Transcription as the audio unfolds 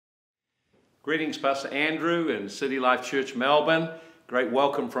Greetings, Pastor Andrew and City Life Church, Melbourne. Great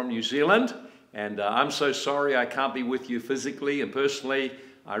welcome from New Zealand. And I'm so sorry I can't be with you physically and personally.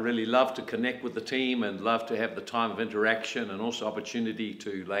 I really love to connect with the team and love to have the time of interaction and also opportunity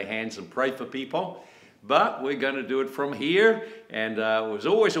to lay hands and pray for people. But we're going to do it from here, and there's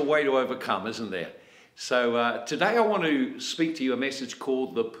always a way to overcome, isn't there? So today I want to speak to you a message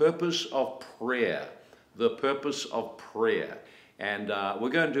called The Purpose of Prayer. The Purpose of Prayer. And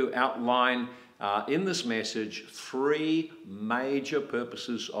we're going to outline in this message 3 major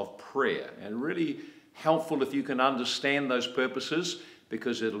purposes of prayer. And really helpful if you can understand those purposes,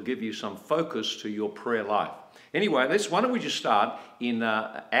 because it'll give you some focus to your prayer life. Anyway, why don't we just start in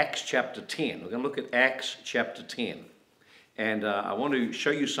Acts chapter 10. We're going to look at Acts chapter 10. And I want to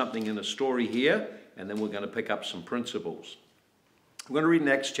show you something in the story here, and then we're going to pick up some principles. We're going to read in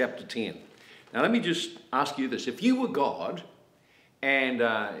Acts chapter 10. Now let me just ask you this. If you were God, and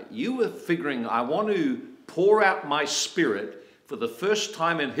you were figuring, I want to pour out my spirit for the first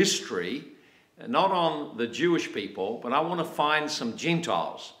time in history, not on the Jewish people, but I want to find some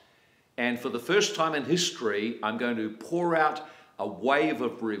Gentiles. And for the first time in history, I'm going to pour out a wave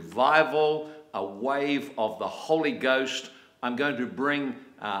of revival, a wave of the Holy Ghost. I'm going to bring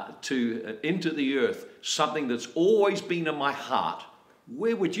into the earth something that's always been in my heart.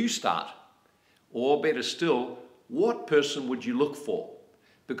 Where would you start? Or better still, what person would you look for?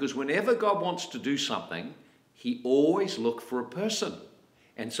 Because whenever God wants to do something, he always looks for a person.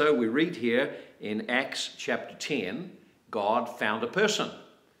 And so we read here in Acts chapter 10, God found a person.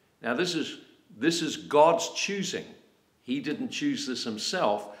 Now this is God's choosing. He didn't choose this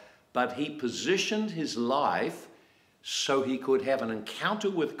himself, but he positioned his life so he could have an encounter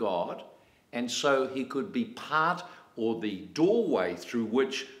with God, and so he could be part or the doorway through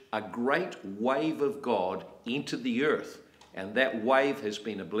which a great wave of God entered the earth. And that wave has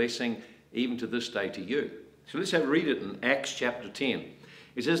been a blessing even to this day to you. So let's read it in Acts chapter 10.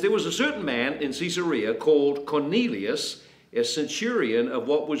 It says, there was a certain man in Caesarea called Cornelius, a centurion of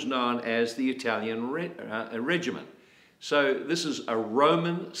what was known as the Italian regiment. So this is a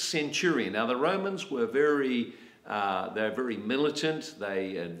Roman centurion. Now the Romans were they're very militant.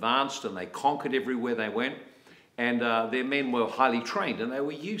 They advanced and they conquered everywhere they went. And their men were highly trained, and they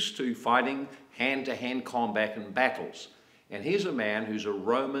were used to fighting hand-to-hand combat and battles. And here's a man who's a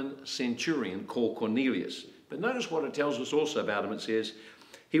Roman centurion called Cornelius. But notice what it tells us also about him. It says,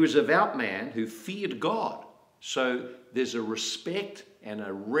 he was a devout man who feared God. So there's a respect and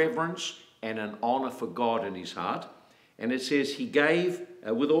a reverence and an honor for God in his heart. And it says he gave,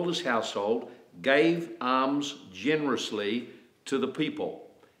 with all his household, gave alms generously to the people.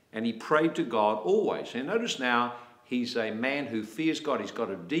 And he prayed to God always. And notice now, he's a man who fears God. He's got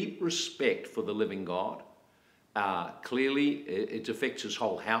a deep respect for the living God. Clearly, it affects his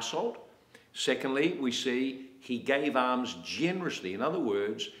whole household. Secondly, we see he gave alms generously. In other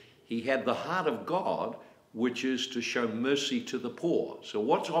words, he had the heart of God, which is to show mercy to the poor. So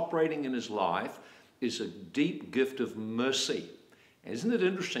what's operating in his life is a deep gift of mercy. And isn't it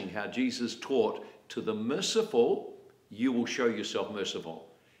interesting how Jesus taught, to the merciful, you will show yourself merciful.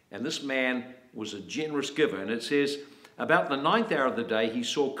 And this man was a generous giver. And it says, about the 9th hour of the day, he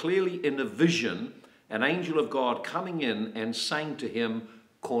saw clearly in a vision an angel of God coming in and saying to him,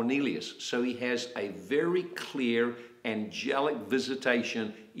 Cornelius. So he has a very clear angelic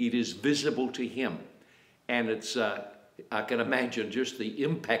visitation. It is visible to him. And it's, I can imagine just the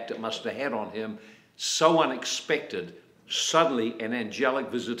impact it must have had on him. So unexpected, suddenly an angelic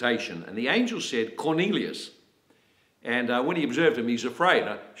visitation. And the angel said, Cornelius. And when he observed him, he's afraid.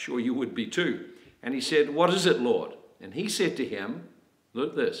 I'm sure you would be too. And he said, what is it, Lord? And he said to him,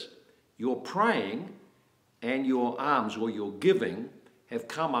 look at this, your praying and your alms or your giving have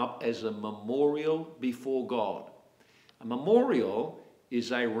come up as a memorial before God. A memorial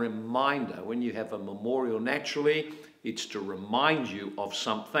is a reminder. When you have a memorial, naturally, it's to remind you of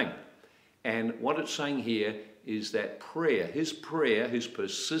something. And what it's saying here is that prayer, his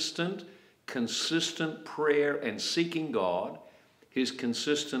persistent, consistent prayer and seeking God, his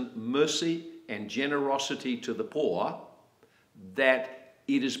consistent mercy and generosity to the poor, that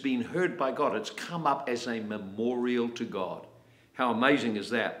it has been heard by God. It's come up as a memorial to God. How amazing is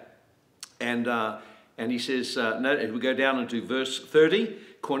that? And he says, we go down into verse 30.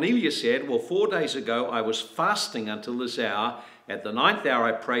 Cornelius said, well, 4 days ago I was fasting until this hour. At the 9th hour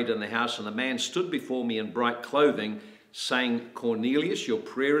I prayed in the house, and a man stood before me in bright clothing, saying, Cornelius, your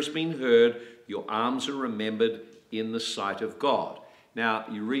prayer has been heard, your alms are remembered in the sight of God. Now,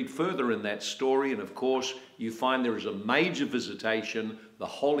 you read further in that story, and of course, you find there is a major visitation. The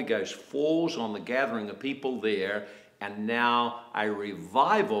Holy Ghost falls on the gathering of people there, and now a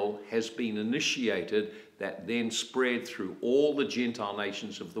revival has been initiated that then spread through all the Gentile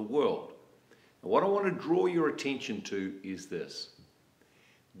nations of the world. And what I want to draw your attention to is this.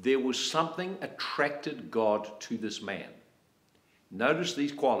 There was something attracted God to this man. Notice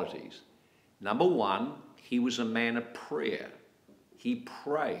these qualities. Number one, he was a man of prayer. He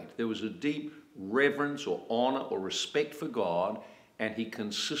prayed. There was a deep reverence or honor or respect for God, and he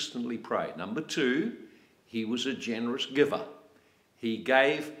consistently prayed. Number two, he was a generous giver. He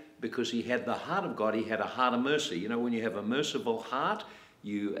gave because he had the heart of God. He had a heart of mercy. You know, when you have a merciful heart,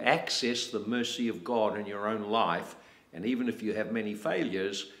 you access the mercy of God in your own life. And even if you have many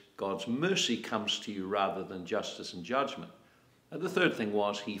failures, God's mercy comes to you rather than justice and judgment. And the third thing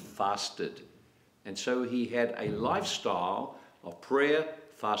was he fasted. And so he had a lifestyle of prayer,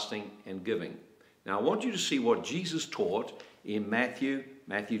 fasting, and giving. Now I want you to see what Jesus taught in Matthew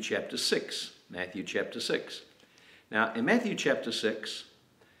chapter 6. Matthew chapter 6. Now in Matthew chapter 6,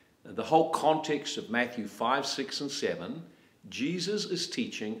 the whole context of Matthew 5, 6, and 7, Jesus is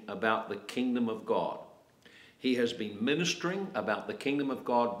teaching about the kingdom of God. He has been ministering about the kingdom of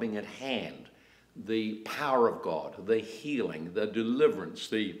God being at hand, the power of God, the healing, the deliverance,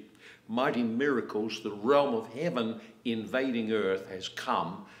 the mighty miracles, the realm of heaven invading earth has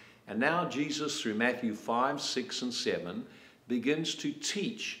come. And now Jesus, through Matthew 5, 6, and 7, begins to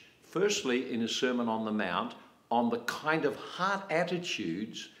teach, firstly in his Sermon on the Mount, on the kind of heart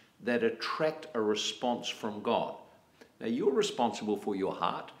attitudes that attract a response from God. Now you're responsible for your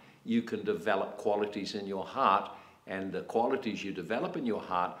heart. You can develop qualities in your heart, and the qualities you develop in your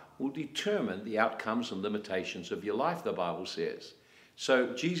heart will determine the outcomes and limitations of your life, the Bible says.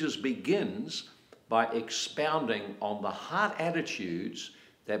 So Jesus begins by expounding on the heart attitudes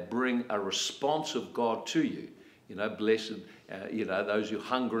that bring a response of God to you. You know, blessed, those who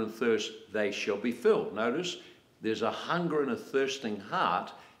hunger and thirst, they shall be filled. Notice, there's a hunger and a thirsting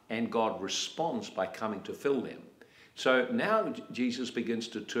heart, and God responds by coming to fill them. So now Jesus begins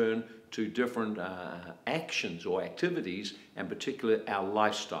to turn to different actions or activities, and particularly our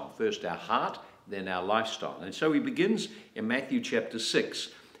lifestyle. First our heart, then our lifestyle. And so he begins in Matthew chapter 6,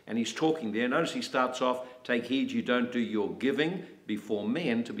 and he's talking there. Notice he starts off, take heed you don't do your giving before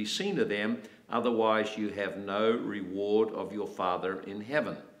men to be seen of them, otherwise you have no reward of your Father in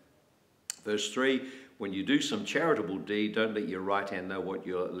heaven. Verse 3, when you do some charitable deed, don't let your right hand know what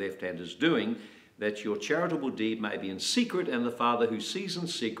your left hand is doing, that your charitable deed may be in secret, and the Father who sees in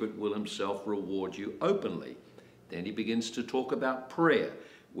secret will himself reward you openly. Then he begins to talk about prayer.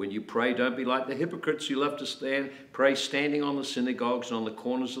 When you pray, don't be like the hypocrites who love to pray standing on the synagogues and on the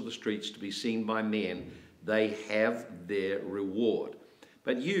corners of the streets to be seen by men. They have their reward.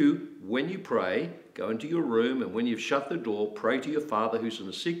 But you, when you pray, go into your room, and when you've shut the door, pray to your Father who's in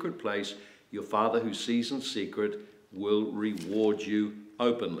a secret place. Your Father who sees in secret will reward you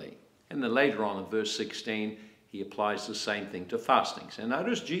openly. And then later on in verse 16, he applies the same thing to fasting. So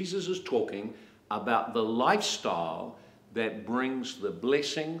notice Jesus is talking about the lifestyle that brings the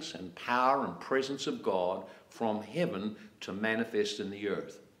blessings and power and presence of God from heaven to manifest in the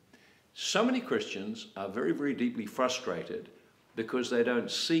earth. So many Christians are very, very deeply frustrated because they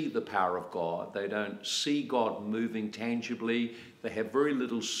don't see the power of God. They don't see God moving tangibly. They have very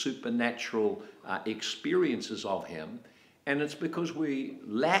little supernatural experiences of him. And it's because we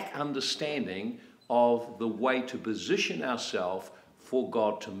lack understanding of the way to position ourselves for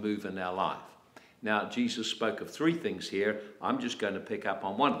God to move in our life. Now, Jesus spoke of three things here. I'm just going to pick up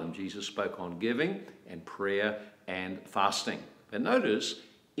on one of them. Jesus spoke on giving and prayer and fasting. And notice,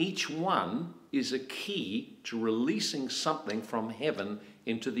 each one is a key to releasing something from heaven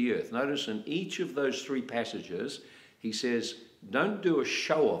into the earth. Notice in each of those three passages, he says, don't do a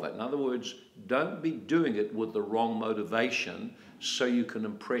show of it. In other words, don't be doing it with the wrong motivation so you can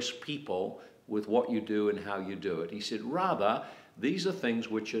impress people with what you do and how you do it. He said, rather, these are things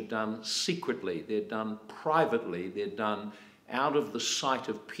which are done secretly. They're done privately. They're done out of the sight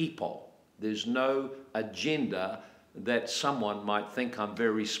of people. There's no agenda that someone might think I'm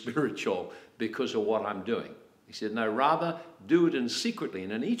very spiritual because of what I'm doing. He said, no, rather do it in secretly.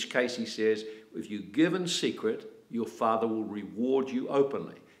 And in each case, he says, if you give in secret, your Father will reward you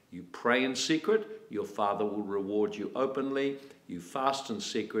openly. You pray in secret, your Father will reward you openly. You fast in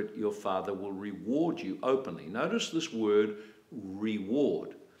secret, your Father will reward you openly. Notice this word,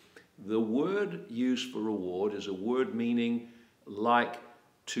 reward. The word used for reward is a word meaning like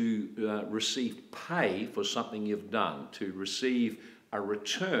to receive pay for something you've done, to receive a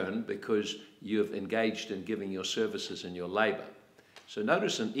return because you've engaged in giving your services and your labor. So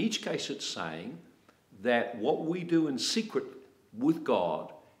notice in each case it's saying that what we do in secret with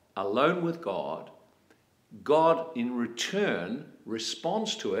God, alone with God, God in return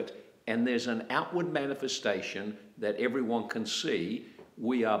responds to it, and there's an outward manifestation that everyone can see.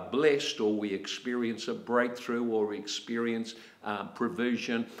 We are blessed, or we experience a breakthrough, or we experience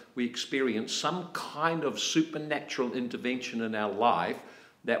provision. We experience some kind of supernatural intervention in our life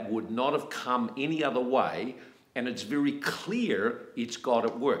that would not have come any other way, and it's very clear it's God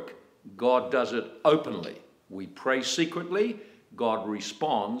at work. God does it openly. We pray secretly. God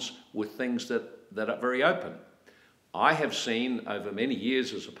responds with things that are very open. I have seen over many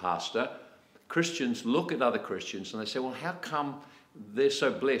years as a pastor, Christians look at other Christians and they say, well, how come they're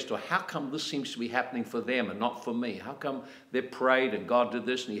so blessed? Or how come this seems to be happening for them and not for me? How come they prayed and God did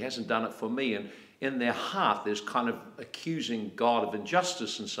this and he hasn't done it for me? And in their heart, there's kind of accusing God of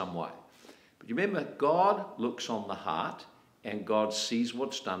injustice in some way. But you remember, God looks on the heart and God sees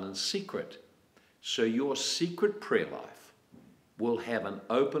what's done in secret. So your secret prayer life will have an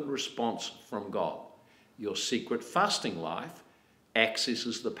open response from God. Your secret fasting life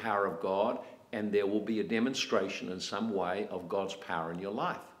accesses the power of God, and there will be a demonstration in some way of God's power in your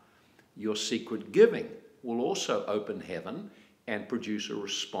life. Your secret giving will also open heaven and produce a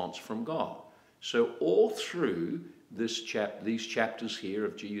response from God. So all through these chapters here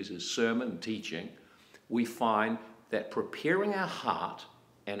of Jesus' sermon and teaching, we find that preparing our heart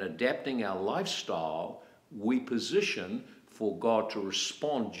and adapting our lifestyle, we position for God to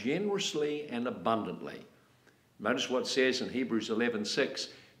respond generously and abundantly. Notice what it says in Hebrews 11:6,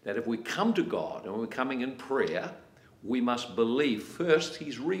 that if we come to God and we're coming in prayer, we must believe first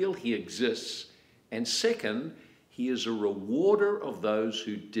he's real, he exists, and second, he is a rewarder of those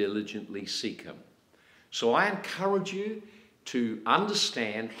who diligently seek him. So I encourage you to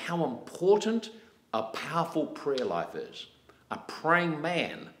understand how important a powerful prayer life is. A praying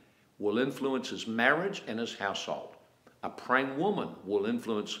man will influence his marriage and his household. A praying woman will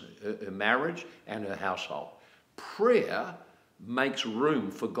influence her marriage and her household. Prayer makes room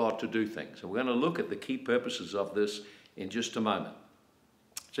for God to do things. And we're going to look at the key purposes of this in just a moment.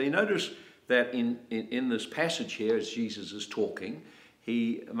 So you notice that in this passage here, as Jesus is talking,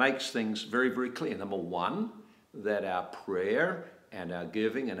 he makes things very, very clear. Number one, that our prayer and our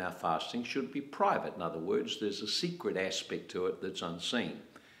giving and our fasting should be private. In other words, there's a secret aspect to it that's unseen.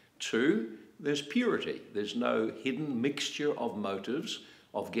 Two, there's purity. There's no hidden mixture of motives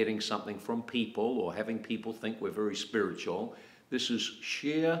of getting something from people or having people think we're very spiritual. This is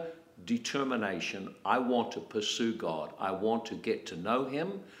sheer determination. I want to pursue God. I want to get to know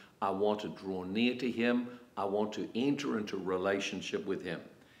him. I want to draw near to him. I want to enter into relationship with him.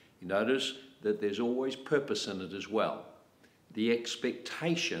 You notice that there's always purpose in it as well. The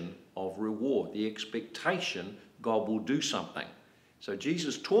expectation of reward, the expectation God will do something. So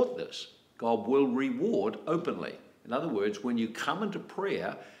Jesus taught this. God will reward openly. In other words, when you come into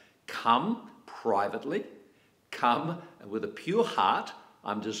prayer, come privately, come with a pure heart.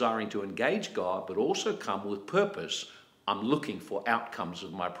 I'm desiring to engage God, but also come with purpose. I'm looking for outcomes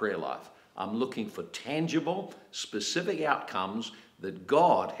of my prayer life. I'm looking for tangible, specific outcomes that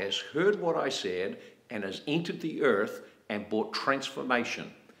God has heard what I said and has entered the earth and brought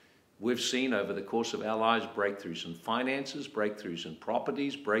transformation. We've seen over the course of our lives breakthroughs in finances, breakthroughs in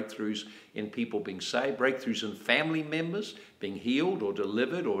properties, breakthroughs in people being saved, breakthroughs in family members being healed or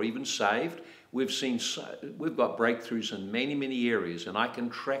delivered or even saved. We've got breakthroughs in many, many areas, and I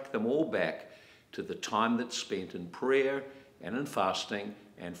can track them all back to the time that's spent in prayer and in fasting,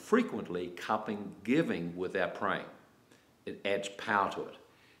 and frequently cupping giving with our praying. It adds power to it.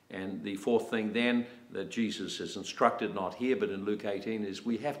 And the fourth thing then that Jesus has instructed, not here but in Luke 18, is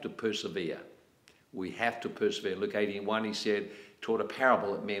we have to persevere. We have to persevere. Luke 18:1, he said, taught a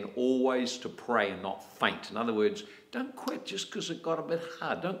parable that men always to pray and not faint. In other words, don't quit just because it got a bit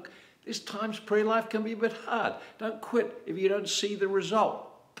hard. There's times prayer life can be a bit hard. Don't quit if you don't see the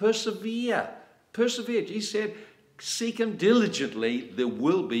result. Persevere. Persevere. Jesus said, seek him diligently. There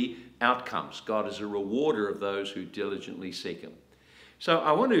will be outcomes. God is a rewarder of those who diligently seek him. So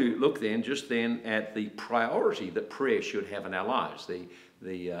I want to look just then at the priority that prayer should have in our lives,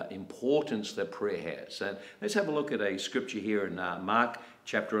 the importance that prayer has. And let's have a look at a scripture here in Mark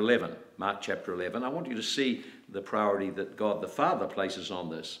chapter 11. Mark chapter 11. I want you to see the priority that God the Father places on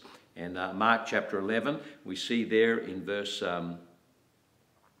this. And Mark chapter 11, we see there in verse, Mark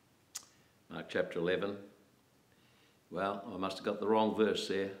chapter 11. Well, I must have got the wrong verse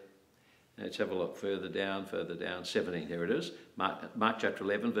there. Let's have a look further down, 17, here it is. Mark chapter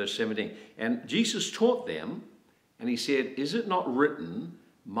 11, verse 17. And Jesus taught them, and he said, is it not written,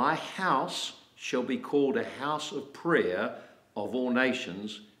 my house shall be called a house of prayer of all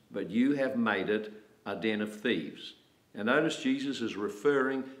nations, but you have made it a den of thieves. Now notice Jesus is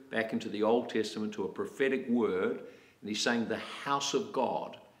referring back into the Old Testament to a prophetic word, and he's saying the house of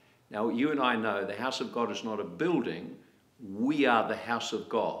God. Now you and I know the house of God is not a building. We are the house of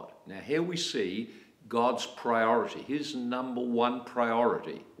God. Now here we see God's priority, his number one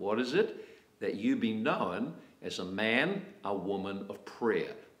priority. What is it? That you be known as a man, a woman of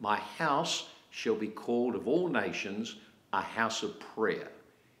prayer. My house shall be called of all nations a house of prayer.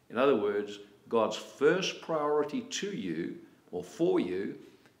 In other words, God's first priority to you or for you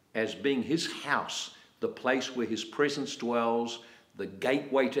as being his house, the place where his presence dwells, the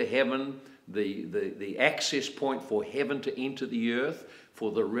gateway to heaven, the access point for heaven to enter the earth,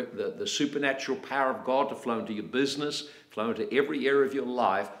 for the supernatural power of God to flow into your business, flow into every area of your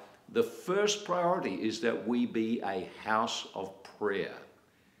life. The first priority is that we be a house of prayer.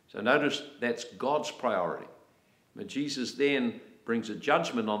 So notice that's God's priority. But Jesus then brings a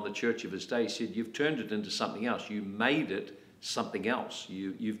judgment on the church of his day. He said, you've turned it into something else. You made it something else.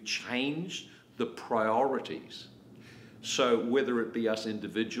 You've changed the priorities. So whether it be us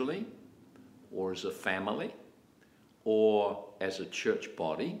individually or as a family or as a church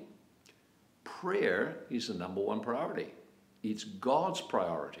body, prayer is the number one priority. It's God's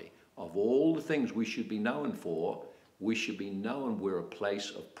priority. Of all the things we should be known for, we should be known we're a place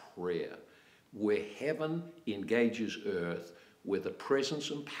of prayer, where heaven engages earth, where the presence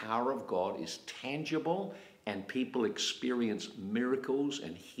and power of God is tangible and people experience miracles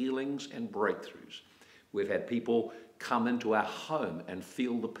and healings and breakthroughs. We've had people come into our home and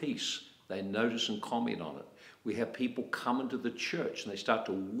feel the peace. They notice and comment on it. We have people come into the church and they start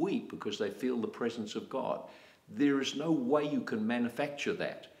to weep because they feel the presence of God. There is no way you can manufacture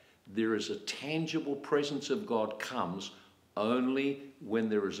that. There is a tangible presence of God comes only when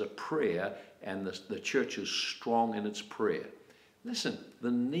there is a prayer and the church is strong in its prayer. Listen,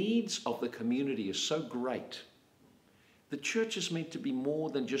 the needs of the community are so great. The church is meant to be more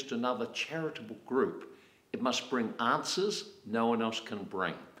than just another charitable group. It must bring answers no one else can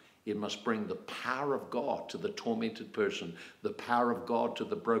bring. It must bring the power of God to the tormented person, the power of God to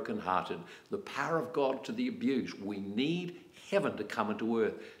the brokenhearted, the power of God to the abused. We need heaven to come into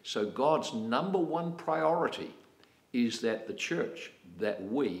earth. So God's number one priority is that the church, that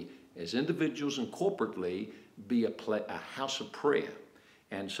we as individuals and corporately be a house of prayer.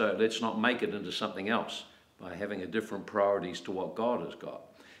 And so let's not make it into something else by having a different priorities to what God has got.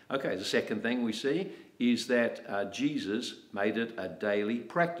 Okay, the second thing we see is that Jesus made it a daily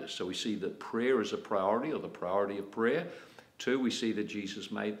practice. So we see that prayer is a priority, or the priority of prayer. 2, we see that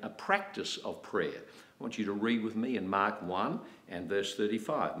Jesus made a practice of prayer. I want you to read with me in Mark 1 and verse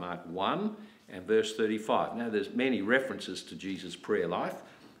 35. Mark 1 and verse 35. Now there's many references to Jesus' prayer life.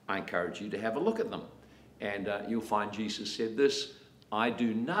 I encourage you to have a look at them. And you'll find Jesus said this, I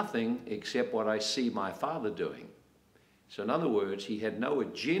do nothing except what I see my Father doing. So in other words, he had no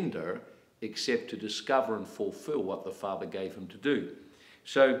agenda except to discover and fulfill what the Father gave him to do.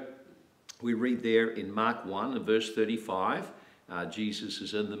 So we read there in Mark 1 and verse 35, Jesus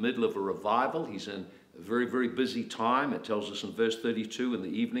is in the middle of a revival. He's in a very, very busy time. It tells us in verse 32, in the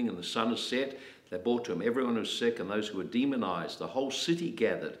evening and the sun is set, they brought to him everyone who was sick and those who were demonized. The whole city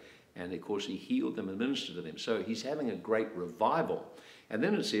gathered. And of course, he healed them and ministered to them. So he's having a great revival. And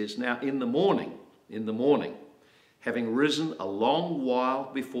then it says, now in the morning, having risen a long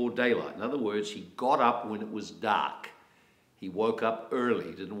while before daylight. In other words, he got up when it was dark. He woke up early.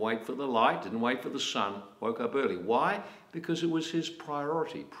 He didn't wait for the light, didn't wait for the sun, woke up early. Why? Because it was his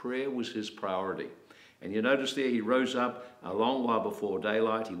priority. Prayer was his priority. And you notice there he rose up a long while before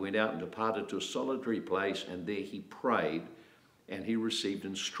daylight. He went out and departed to a solitary place, and there he prayed, and he received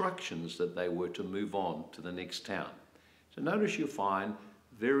instructions that they were to move on to the next town. So notice you find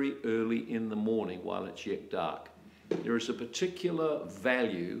very early in the morning while it's yet dark, there is a particular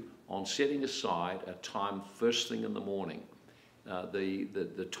value on setting aside a time first thing in the morning.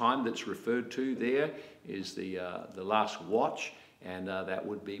 The time that's referred to there is the last watch, and that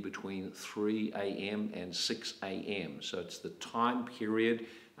would be between 3 a.m. and 6 a.m. So it's the time period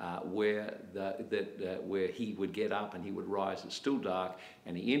where he would get up and he would rise. It's still dark,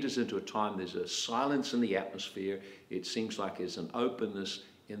 and he enters into a time, there's a silence in the atmosphere. It seems like there's an openness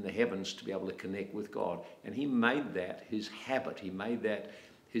in the heavens to be able to connect with God. And he made that his habit. He made that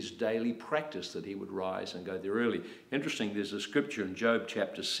his daily practice, that he would rise and go there early. Interesting, there's a scripture in Job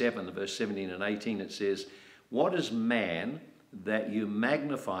chapter 7, verse 17 and 18. It says, what is man that you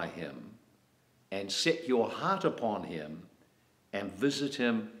magnify him and set your heart upon him and visit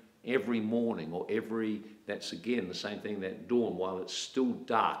him every morning, or that's again the same thing, that dawn, while it's still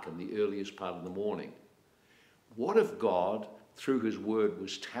dark in the earliest part of the morning. What if God, through his word,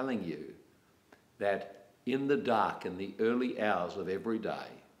 was telling you that in the dark, in the early hours of every day,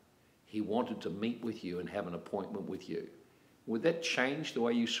 he wanted to meet with you and have an appointment with you. Would that change the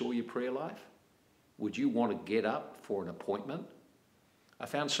way you saw your prayer life? Would you want to get up for an appointment? I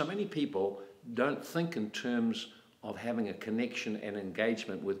found so many people don't think in terms of having a connection and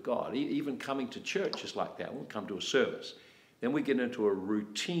engagement with God. Even coming to church is like that. We'll come to a service. Then we get into a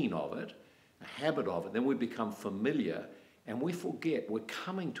routine of it, a habit of it. Then we become familiar and we forget we're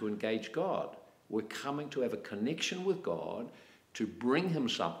coming to engage God. We're coming to have a connection with God, to bring him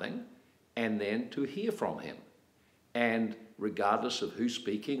something, and then to hear from him. And regardless of who's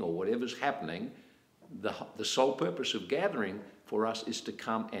speaking or whatever's happening, the sole purpose of gathering for us is to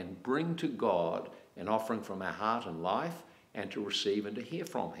come and bring to God an offering from our heart and life, and to receive and to hear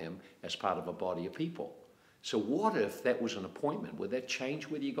from him as part of a body of people. So what if that was an appointment? Would that change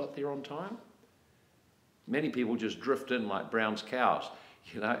whether you got there on time? Many people just drift in like Brown's cows,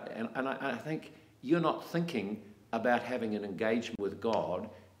 and I think you're not thinking about having an engagement with God.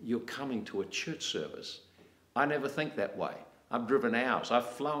 You're coming to a church service. I never think that way. I've driven hours. I've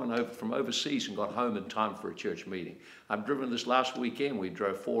flown over from overseas and got home in time for a church meeting. I've driven this last weekend. We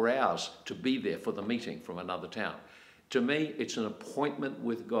drove 4 hours to be there for the meeting from another town. To me, it's an appointment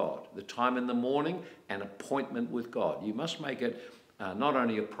with God. The time in the morning, an appointment with God. You must make it not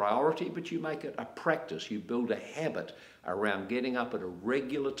only a priority, but you make it a practice. You build a habit around getting up at a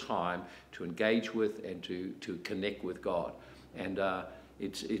regular time to engage with and to connect with God. And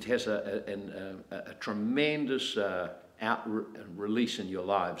it has a tremendous release in your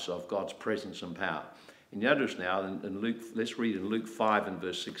lives of God's presence and power. And notice now in Luke, let's read in Luke 5 and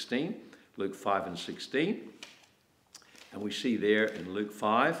verse 16. Luke 5 and 16. And we see there in Luke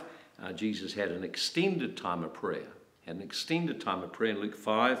 5, Jesus had an extended time of prayer. Had an extended time of prayer in Luke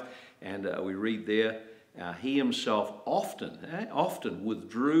 5. And we read there, he himself often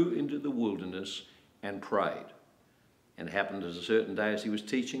withdrew into the wilderness and prayed. And it happened as a certain day as he was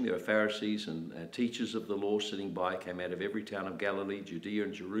teaching, there were Pharisees and teachers of the law sitting by, came out of every town of Galilee, Judea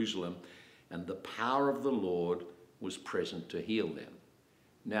and Jerusalem, and the power of the Lord was present to heal them.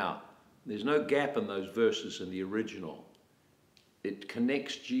 Now, there's no gap in those verses in the original. It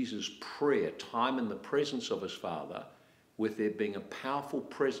connects Jesus' prayer, time in the presence of his Father, with there being a powerful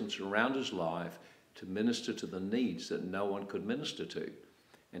presence around his life to minister to the needs that no one could minister to.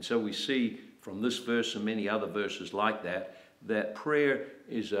 And so we see from this verse and many other verses like that, that prayer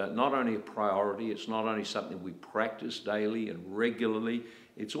is not only a priority, it's not only something we practice daily and regularly,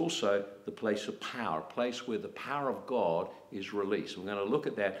 it's also the place of power, a place where the power of God is released. We're going to look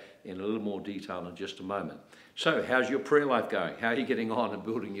at that in a little more detail in just a moment. So how's your prayer life going? How are you getting on and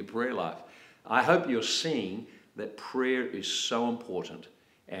building your prayer life? I hope you're seeing that prayer is so important.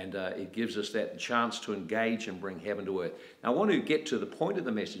 And it gives us that chance to engage and bring heaven to earth. Now, I want to get to the point of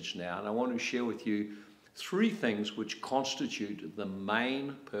the message now, and I want to share with you 3 things which constitute the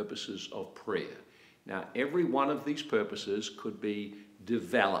main purposes of prayer. Now, every one of these purposes could be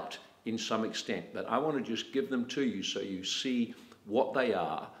developed in some extent, but I want to just give them to you so you see what they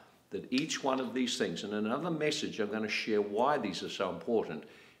are, that each one of these things, and in another message I'm going to share why these are so important,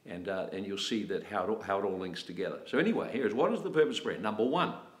 and you'll see that how it all links together. So anyway, here's what is the purpose of prayer. Number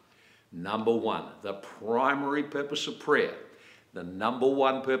one, the primary purpose of prayer. The number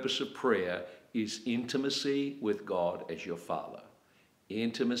one purpose of prayer is intimacy with God as your Father.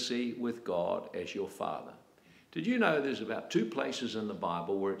 Intimacy with God as your Father. Did you know there's about 2 places in the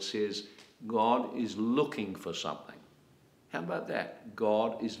Bible where it says God is looking for something? How about that?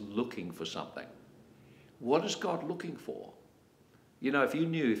 God is looking for something. What is God looking for? You know, if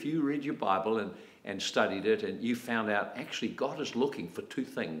you read your Bible and studied it and you found out actually God is looking for 2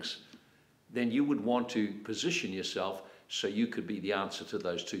 things, then you would want to position yourself so you could be the answer to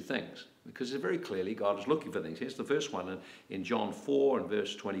those 2 things. Because very clearly God is looking for things. Here's the first one in John 4 and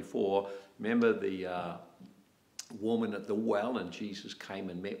verse 24. Remember the woman at the well, and Jesus came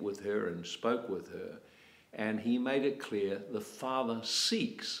and met with her and spoke with her. And he made it clear the Father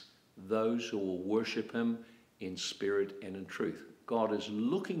seeks those who will worship him in spirit and in truth. God is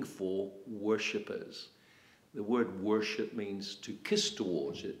looking for worshipers. The word worship means to kiss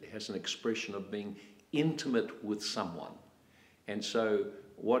towards. It has an expression of being intimate with someone. And so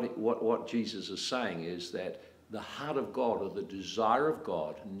what Jesus is saying is that the heart of God, or the desire of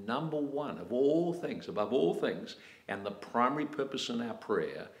God, number one of all things, above all things, and the primary purpose in our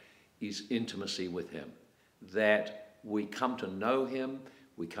prayer is intimacy with him. That we come to know him,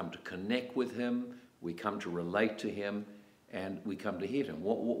 we come to connect with him, we come to relate to him, and we come to hear him.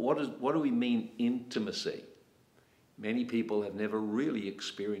 What do we mean intimacy? Many people have never really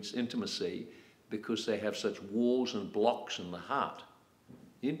experienced intimacy because they have such walls and blocks in the heart.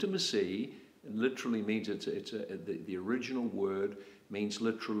 Intimacy It literally means the original word means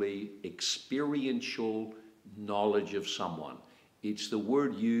literally experiential knowledge of someone. It's the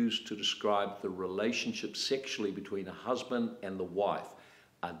word used to describe the relationship sexually between a husband and the wife.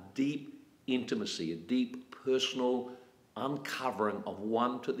 A deep intimacy, a deep personal uncovering of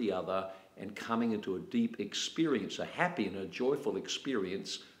one to the other and coming into a deep experience, a happy and a joyful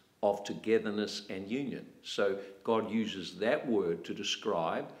experience of togetherness and union. So God uses that word to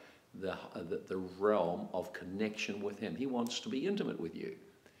describe the realm of connection with him. He wants to be intimate with you.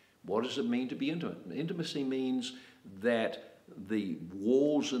 What does it mean to be intimate? Intimacy means that the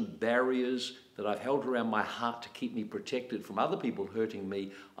walls and barriers that I've held around my heart to keep me protected from other people hurting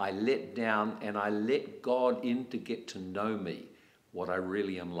me, I let down, and I let God in to get to know me, what I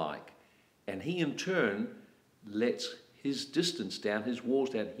really am like. And he in turn lets his distance down, his walls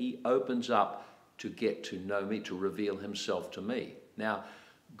down. He opens up to get to know me, to reveal himself to me. Now,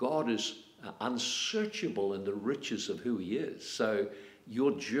 God is unsearchable in the riches of who he is. So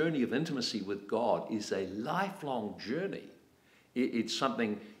your journey of intimacy with God is a lifelong journey. It's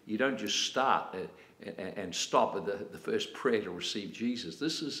something you don't just start and stop at the first prayer to receive Jesus.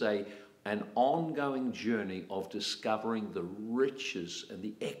 This is an ongoing journey of discovering the riches and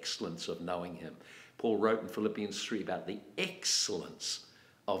the excellence of knowing him. Paul wrote in Philippians 3 about the excellence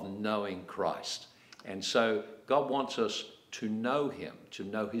of knowing Christ. And so God wants us to know him, to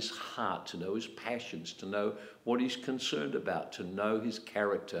know his heart, to know his passions, to know what he's concerned about, to know his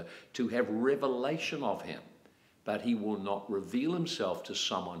character, to have revelation of him. But he will not reveal himself to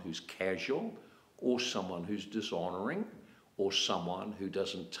someone who's casual or someone who's dishonoring or someone who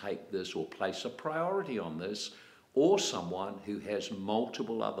doesn't take this or place a priority on this or someone who has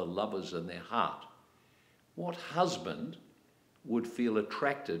multiple other lovers in their heart. What husband would feel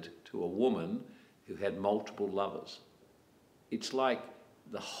attracted to a woman who had multiple lovers? It's like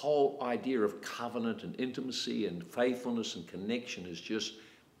the whole idea of covenant and intimacy and faithfulness and connection is just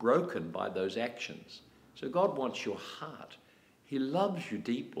broken by those actions. So God wants your heart. He loves you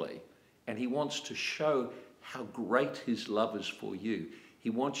deeply, and he wants to show how great his love is for you. He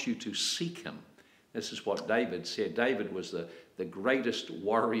wants you to seek him. This is what David said. David was the greatest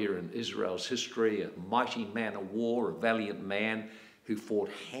warrior in Israel's history, a mighty man of war, a valiant man who fought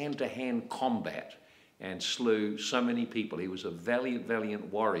hand-to-hand combat and slew so many people. He was a valiant, valiant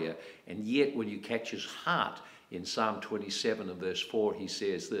warrior. And yet when you catch his heart in Psalm 27 and verse 4, he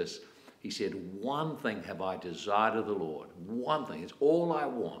says this. He said, one thing have I desired of the Lord. One thing. It's all I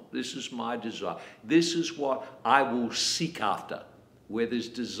want. This is my desire. This is what I will seek after. Where there's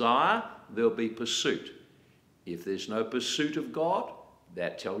desire, there'll be pursuit. If there's no pursuit of God,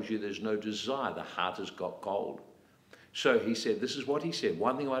 that tells you there's no desire. The heart has got cold. So he said, this is what he said.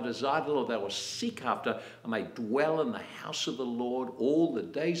 One thing I desire of the Lord, that I will seek after, I may dwell in the house of the Lord all the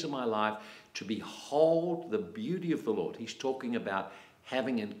days of my life, to behold the beauty of the Lord. He's talking about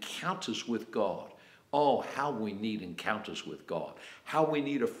having encounters with God. Oh, how we need encounters with God. How we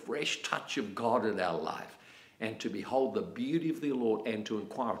need a fresh touch of God in our life. And to behold the beauty of the Lord and to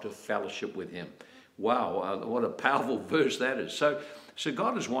inquire, to fellowship with him. Wow, what a powerful verse that is. So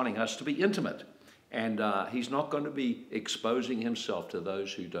God is wanting us to be intimate. And he's not going to be exposing himself to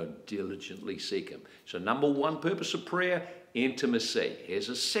those who don't diligently seek him. So number one purpose of prayer, intimacy. Here's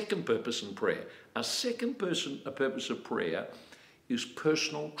a second purpose in prayer. A purpose of prayer is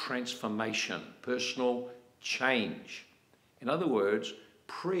personal transformation, personal change. In other words,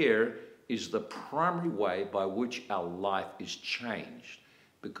 prayer is the primary way by which our life is changed,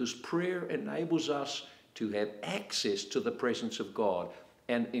 because prayer enables us to have access to the presence of God,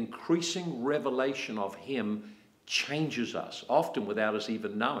 and increasing revelation of him changes us, often without us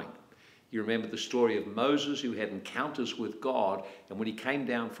even knowing. You remember the story of Moses, who had encounters with God, and when he came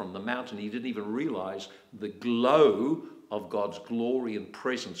down from the mountain, he didn't even realize the glow of God's glory and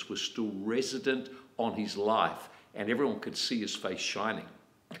presence was still resident on his life, and everyone could see his face shining.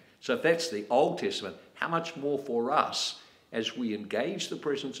 So if that's the Old Testament, how much more for us as we engage the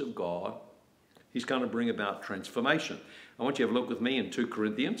presence of God? He's going to bring about transformation. I want you to have a look with me in 2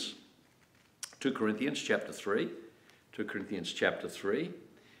 Corinthians chapter 3, 2 Corinthians chapter 3,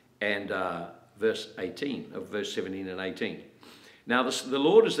 and verse 17 and 18. Now the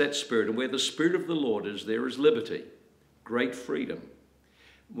Lord is that Spirit, and where the Spirit of the Lord is, there is liberty, great freedom.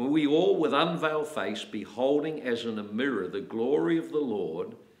 We all, with unveiled face, beholding as in a mirror the glory of the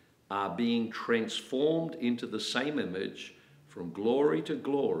Lord, are being transformed into the same image from glory to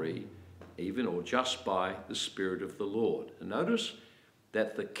glory, even or just by the Spirit of the Lord. And notice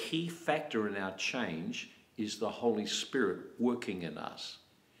that the key factor in our change is the Holy Spirit working in us.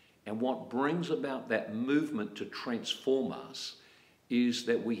 And what brings about that movement to transform us is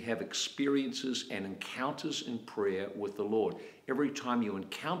that we have experiences and encounters in prayer with the Lord. Every time you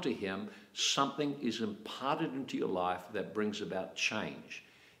encounter him, something is imparted into your life that brings about change.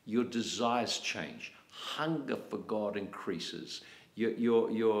 Your desires change. Hunger for God increases.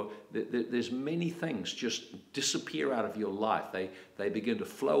 There's many things just disappear out of your life. They begin to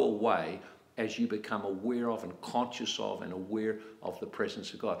flow away as you become aware of and conscious of and aware of the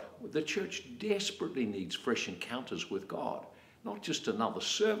presence of God. The church desperately needs fresh encounters with God. Not just another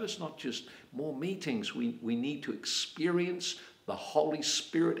service, not just more meetings. We need to experience the Holy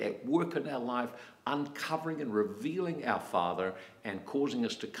Spirit at work in our life, uncovering and revealing our Father and causing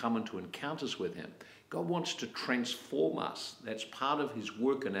us to come into encounters with him. God wants to transform us. That's part of his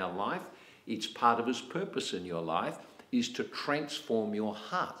work in our life. It's part of his purpose in your life, is to transform your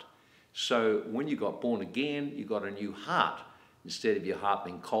heart. So when you got born again, you got a new heart. Instead of your heart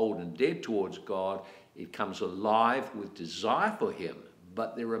being cold and dead towards God, it comes alive with desire for him.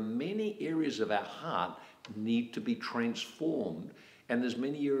 But there are many areas of our heart need to be transformed, and there's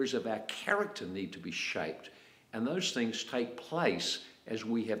many areas of our character need to be shaped. And those things take place as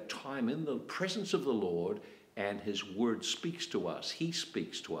we have time in the presence of the Lord and his word speaks to us. He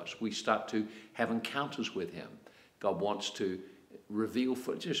speaks to us. We start to have encounters with him. God wants to reveal,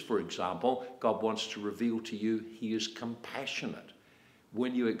 for example, God wants to reveal to you he is compassionate.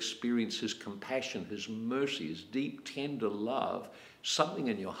 When you experience his compassion, his mercy, his deep, tender love, something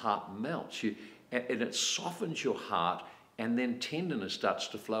in your heart melts, and it softens your heart, and then tenderness starts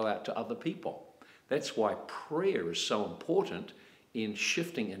to flow out to other people. That's why prayer is so important in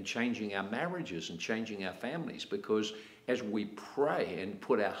shifting and changing our marriages and changing our families, because as we pray and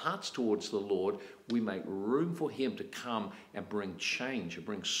put our hearts towards the Lord, we make room for him to come and bring change, and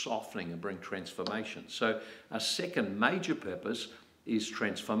bring softening, and bring transformation. So a second major purpose is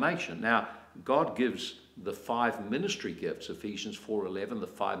transformation. Now, God gives the 5 ministry gifts, Ephesians 4:11, the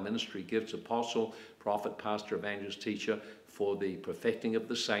 5 ministry gifts: apostle, prophet, pastor, evangelist, teacher, for the perfecting of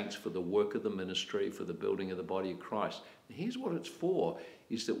the saints, for the work of the ministry, for the building of the body of Christ. And here's what it's for,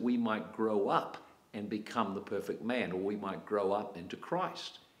 is that we might grow up and become the perfect man, or we might grow up into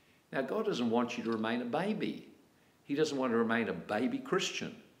Christ. Now, God doesn't want you to remain a baby. He doesn't want to remain a baby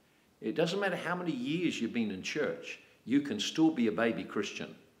Christian. It doesn't matter how many years you've been in church, you can still be a baby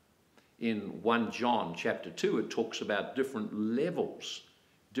Christian. In 1 John chapter 2, it talks about different levels,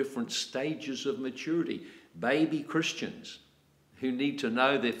 different stages of maturity. Baby Christians who need to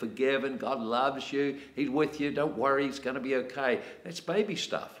know they're forgiven, God loves you, he's with you, don't worry, it's going to be okay. That's baby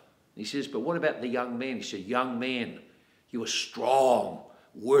stuff. He says, but what about the young man? He said, young man, you are strong.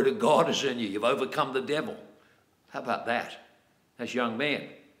 Word of God is in you. You've overcome the devil. How about that? That's young man.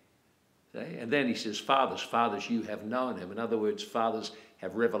 See? And then he says, fathers, you have known him. In other words, fathers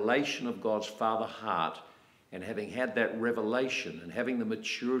have revelation of God's father heart, and having had that revelation and having the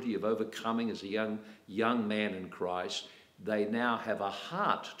maturity of overcoming as a young man in Christ, they now have a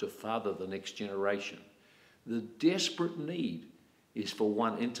heart to father the next generation. The desperate need is for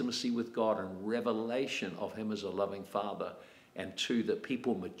 1, intimacy with God and revelation of him as a loving father, and 2, that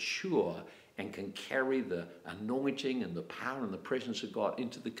people mature and can carry the anointing and the power and the presence of God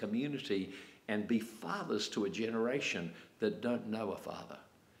into the community and be fathers to a generation that don't know a father.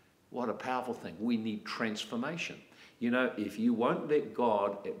 What a powerful thing. We need transformation. You know, if you won't let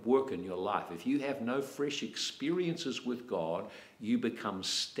God at work in your life, if you have no fresh experiences with God, you become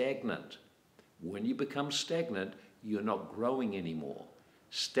stagnant. When you become stagnant, you're not growing anymore.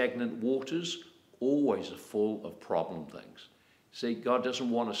 Stagnant waters always are full of problem things. See, God doesn't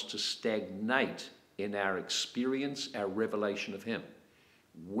want us to stagnate in our experience, our revelation of him.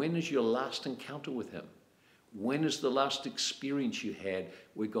 When is your last encounter with him? When is the last experience you had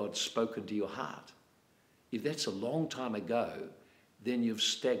where God's spoken to your heart? If that's a long time ago, then you've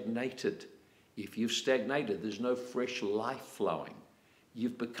stagnated. If you've stagnated, there's no fresh life flowing.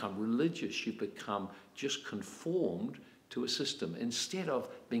 You've become religious. You've become just conformed to a system instead of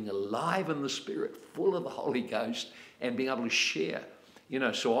being alive in the Spirit, full of the Holy Ghost, and being able to share. You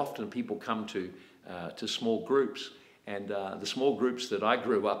know, so often people come to small groups, and the small groups that I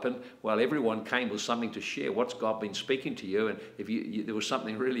grew up in, well, everyone came with something to share. What's God been speaking to you? And if there was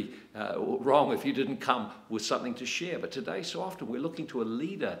something really wrong if you didn't come with something to share. But today, so often, we're looking to a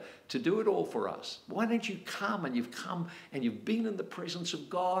leader to do it all for us. Why don't you come and you've been in the presence of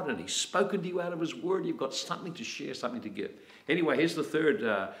God, and he's spoken to you out of his word. You've got something to share, something to give. Anyway, here's the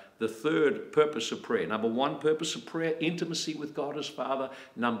third purpose of prayer. Number 1, purpose of prayer, intimacy with God as Father.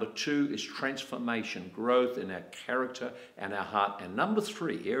 Number 2 is transformation, growth in our character and our heart. And number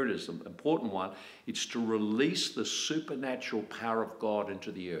 3, here it is, an important one, it's to release the supernatural power of God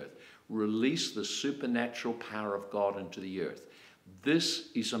into the earth. Release the supernatural power of God into the earth. This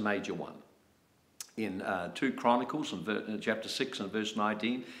is a major one. In 2 Chronicles, in chapter 6 and verse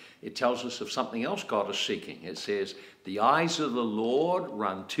 19, it tells us of something else God is seeking. It says, the eyes of the Lord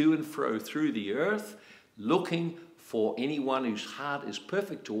run to and fro through the earth, looking for anyone whose heart is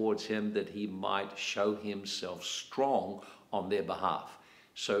perfect towards him, that he might show himself strong on their behalf.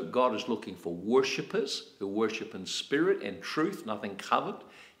 So God is looking for worshippers who worship in spirit and truth, nothing covered.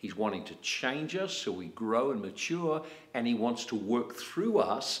 He's wanting to change us so we grow and mature, and he wants to work through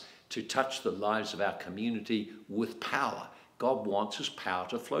us to touch the lives of our community with power. God wants his power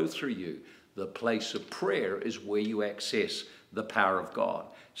to flow through you. The place of prayer is where you access the power of God.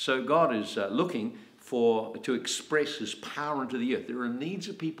 So God is looking to express his power into the earth. There are needs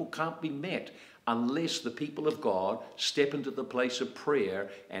that people can't be met unless the people of God step into the place of prayer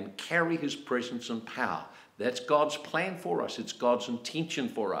and carry his presence and power. That's God's plan for us. It's God's intention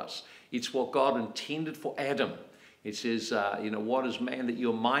for us. It's what God intended for Adam. It says, what is man that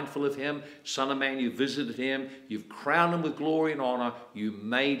you're mindful of him? Son of man, you visited him. You've crowned him with glory and honor. You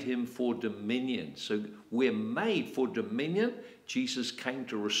made him for dominion. So we're made for dominion. Jesus came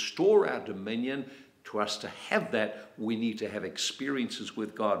to restore our dominion. To us to have that, we need to have experiences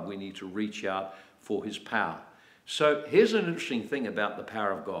with God. We need to reach out for his power. So here's an interesting thing about the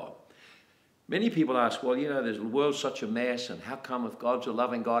power of God. Many people ask, well, the world's such a mess, and how come if God's a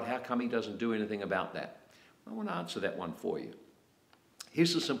loving God, how come he doesn't do anything about that? I want to answer that one for you.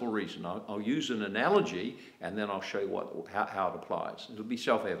 Here's the simple reason. I'll use an analogy, and then I'll show you how it applies. It'll be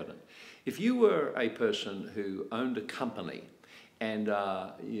self-evident. If you were a person who owned a company, and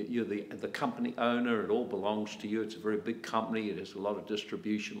you're the company owner, it all belongs to you, it's a very big company, it has a lot of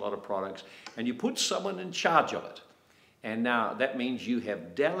distribution, a lot of products, and you put someone in charge of it. And now that means you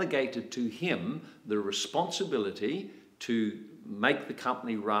have delegated to him the responsibility to make the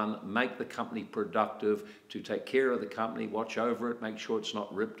company run, make the company productive, to take care of the company, watch over it, make sure it's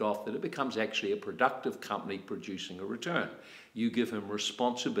not ripped off, that it becomes actually a productive company producing a return. You give him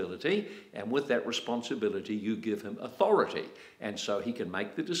responsibility, and with that responsibility, you give him authority. And so he can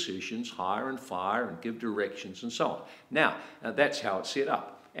make the decisions, hire and fire, and give directions and so on. Now, that's how it's set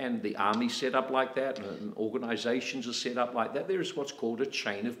up. And the army's set up like that, and organizations are set up like that. There's what's called a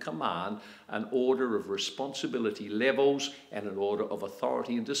chain of command, an order of responsibility levels, and an order of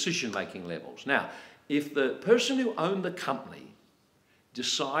authority and decision-making levels. Now, if the person who owned the company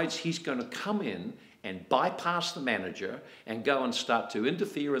decides he's going to come in and bypass the manager and go and start to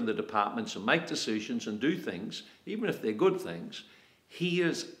interfere in the departments and make decisions and do things, even if they're good things, he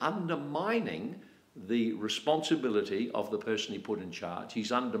is undermining the responsibility of the person he put in charge.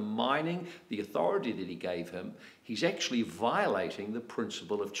 He's undermining the authority that he gave him. He's actually violating the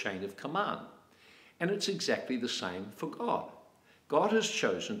principle of chain of command. And it's exactly the same for God. God has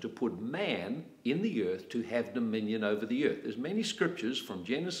chosen to put man in the earth to have dominion over the earth. There's many scriptures from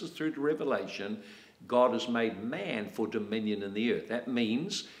Genesis through to Revelation. God has made man for dominion in the earth. That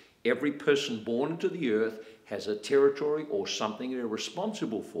means every person born into the earth has a territory or something they're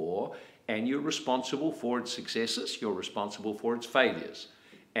responsible for, and you're responsible for its successes, you're responsible for its failures.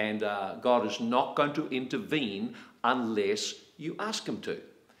 And God is not going to intervene unless you ask him to.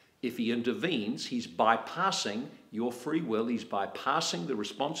 If he intervenes, he's bypassing your free will, he's bypassing the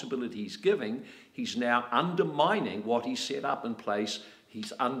responsibility he's giving, he's now undermining what he set up in place,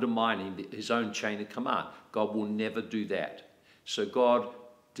 he's undermining his own chain of command. God will never do that. So God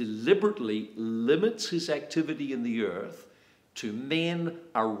deliberately limits his activity in the earth to men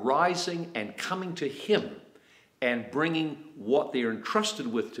arising and coming to him and bringing what they're entrusted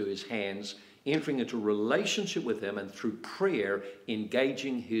with to his hands, entering into relationship with him, and through prayer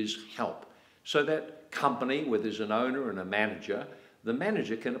engaging his help. So that company where there's an owner and a manager, the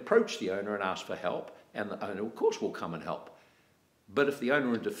manager can approach the owner and ask for help, and the owner of course will come and help. But if the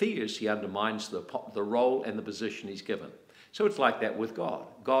owner interferes, he undermines the role and the position he's given. So it's like that with God.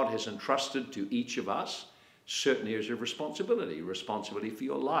 God has entrusted to each of us certain areas of responsibility for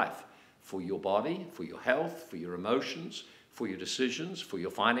your life, for your body, for your health, for your emotions, for your decisions, for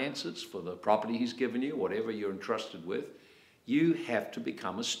your finances, for the property he's given you, whatever you're entrusted with. You have to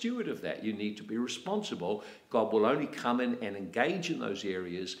become a steward of that. You need to be responsible. God will only come in and engage in those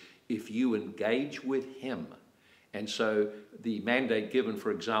areas if you engage with him. And so the mandate given,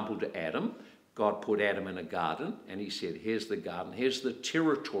 for example, to Adam, God put Adam in a garden, and he said, here's the garden, here's the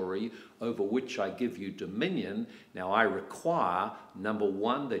territory over which I give you dominion. Now I require, number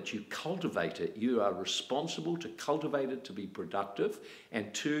one, that you cultivate it. You are responsible to cultivate it to be productive.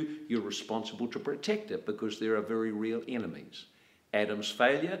 And two, you're responsible to protect it, because there are very real enemies. Adam's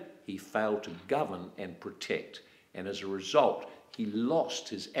failure, he failed to govern and protect. And as a result, he lost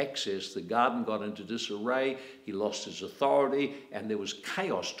his access. The garden got into disarray. He lost his authority, and there was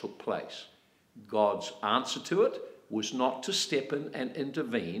chaos took place. God's answer to it was not to step in and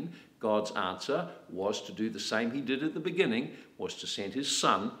intervene. God's answer was to do the same he did at the beginning, was to send his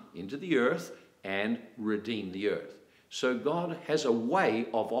son into the earth and redeem the earth. So God has a way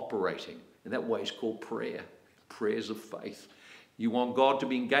of operating, and that way is called prayer. Prayers of faith. You want God to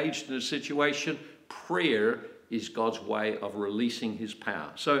be engaged in a situation, prayer is God's way of releasing his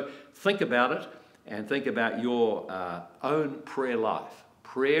power. So think about it, and think about your own prayer life.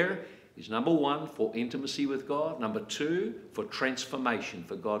 Prayer is number one, for intimacy with God. Number two, for transformation,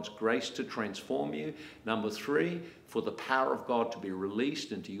 for God's grace to transform you. Number three, for the power of God to be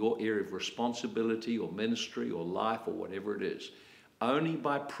released into your area of responsibility or ministry or life or whatever it is. Only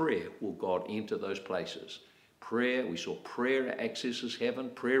by prayer will God enter those places. Prayer, we saw prayer accesses heaven.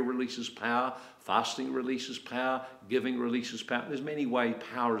 Prayer releases power. Fasting releases power. Giving releases power. There's many ways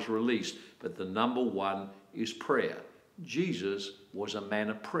power is released, but the number one is prayer. Jesus was a man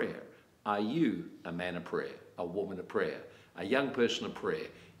of prayer. Are you a man of prayer, a woman of prayer, a young person of prayer?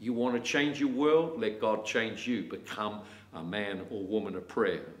 You want to change your world? Let God change you. Become a man or woman of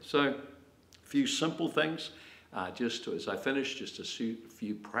prayer. So, a few simple things. As I finish, just a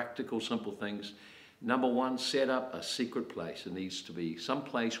few practical, simple things. Number one, set up a secret place. It needs to be some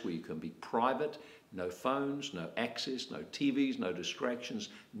place where you can be private, no phones, no access, no TVs, no distractions,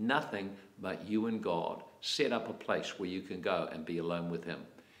 nothing but you and God. Set up a place where you can go and be alone with him.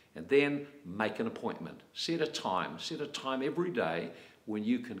 And then make an appointment. Set a time every day when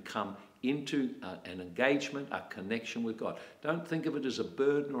you can come into an engagement, a connection with God. Don't think of it as a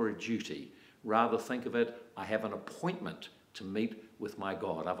burden or a duty. Rather think of it, I have an appointment to meet with my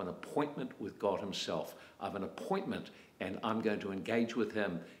God. I have an appointment with God himself. I have an appointment, and I'm going to engage with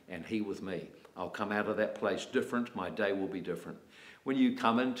him and he with me. I'll come out of that place different. My day will be different. When you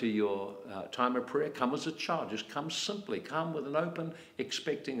come into your time of prayer, come as a child. Just come simply. Come with an open,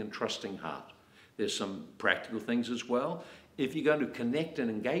 expecting and trusting heart. There's some practical things as well. If you're going to connect and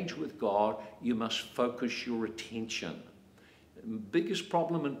engage with God, you must focus your attention. The biggest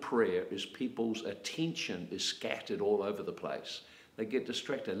problem in prayer is people's attention is scattered all over the place. They get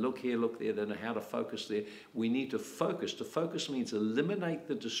distracted. Look here, look there. They don't know how to focus there. We need to focus. To focus means eliminate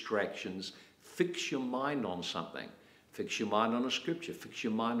the distractions. Fix your mind on something. Fix your mind on a scripture. Fix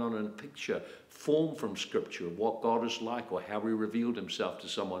your mind on a picture formed from scripture of what God is like or how he revealed himself to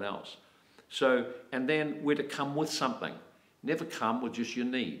someone else. So, and then we're to come with something. Never come with just your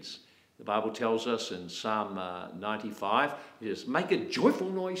needs. The Bible tells us in Psalm 95, it says, make a joyful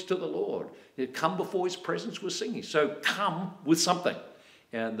noise to the Lord. Come before his presence with singing. So come with something.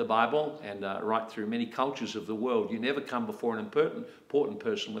 And the Bible, and right through many cultures of the world, you never come before an important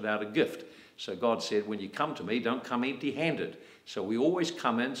person without a gift. So God said, when you come to me, don't come empty-handed. So we always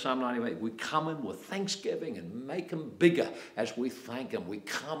come in, Psalm 98, we come in with thanksgiving and make him bigger as we thank him. We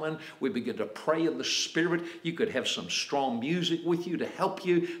come in, we begin to pray in the Spirit. You could have some strong music with you to help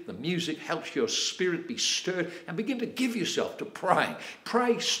you. The music helps your spirit be stirred, and begin to give yourself to praying.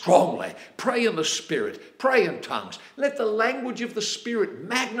 Pray strongly. Pray in the Spirit. Pray in tongues. Let the language of the Spirit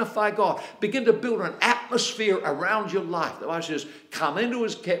magnify God. Begin to build an atmosphere around your life. The Bible says, come into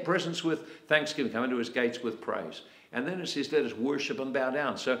his presence with thanksgiving. Come into his gates with praise. And then it says, let us worship and bow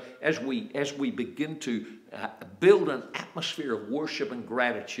down. So as we begin to build an atmosphere of worship and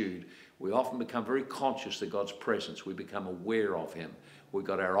gratitude, we often become very conscious of God's presence. We become aware of him. We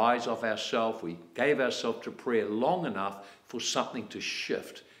got our eyes off ourselves. We gave ourselves to prayer long enough for something to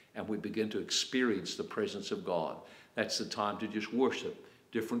shift, and we begin to experience the presence of God. That's the time to just worship.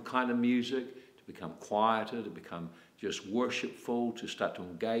 Different kind of music, to become quieter, to become just worshipful, to start to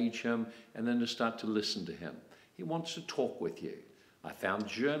engage him, and then to start to listen to him. He wants to talk with you. I found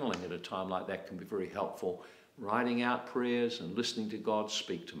journaling at a time like that can be very helpful. Writing out prayers and listening to God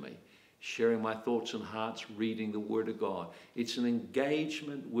speak to me. Sharing my thoughts and hearts, reading the Word of God. It's an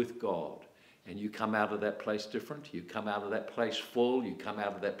engagement with God. And you come out of that place different. You come out of that place full. You come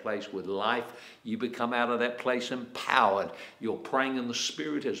out of that place with life. You become out of that place empowered. Your praying in the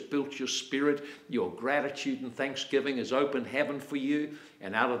Spirit has built your spirit. Your gratitude and thanksgiving has opened heaven for you.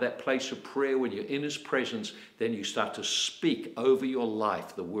 And out of that place of prayer, when you're in his presence, then you start to speak over your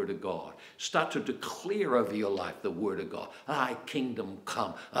life the Word of God. Start to declare over your life the Word of God. Thy kingdom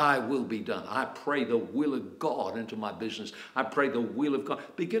come. Thy will be done. I pray the will of God into my business. I pray the will of God.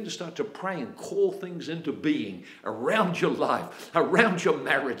 Begin to start to pray and call things into being around your life, around your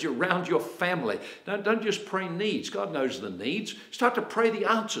marriage, around your family. Don't just pray needs. God knows the needs. Start to pray the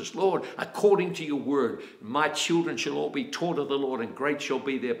answers. Lord, according to your word, my children shall all be taught of the Lord, and great shall shall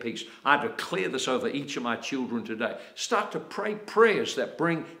be their peace. I declare this over each of my children today. Start to pray prayers that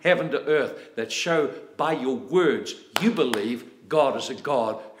bring heaven to earth, that show by your words you believe God is a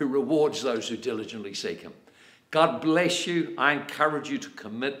God who rewards those who diligently seek him. God bless you. I encourage you to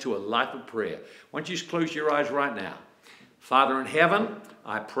commit to a life of prayer. Why don't you just close your eyes right now? Father in heaven,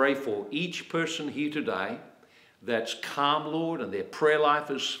 I pray for each person here today that's calm, Lord, and their prayer life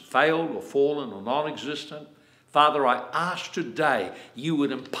has failed or fallen or non-existent. Father, I ask today you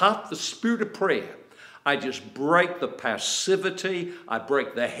would impart the spirit of prayer. I just break the passivity, I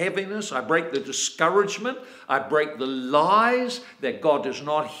break the heaviness, I break the discouragement, I break the lies that God does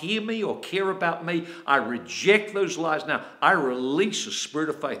not hear me or care about me. I reject those lies now. I release the spirit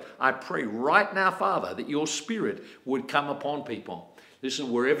of faith. I pray right now, Father, that your spirit would come upon people.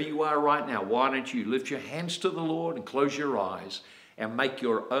 Listen, wherever you are right now, why don't you lift your hands to the Lord and close your eyes and make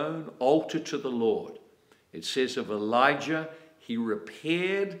your own altar to the Lord. It says of Elijah, he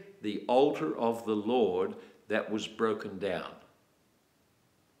repaired the altar of the Lord that was broken down.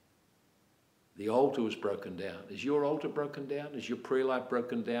 The altar was broken down. Is your altar broken down? Is your prayer life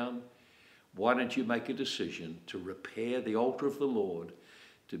broken down? Why don't you make a decision to repair the altar of the Lord,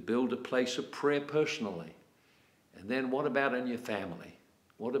 to build a place of prayer personally? And then what about in your family?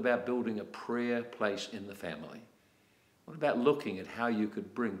 What about building a prayer place in the family? What about looking at how you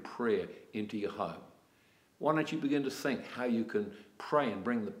could bring prayer into your home? Why don't you begin to think how you can pray and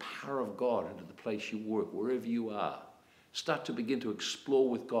bring the power of God into the place you work, wherever you are? Start to begin to explore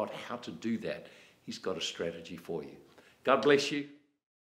with God how to do that. He's got a strategy for you. God bless you.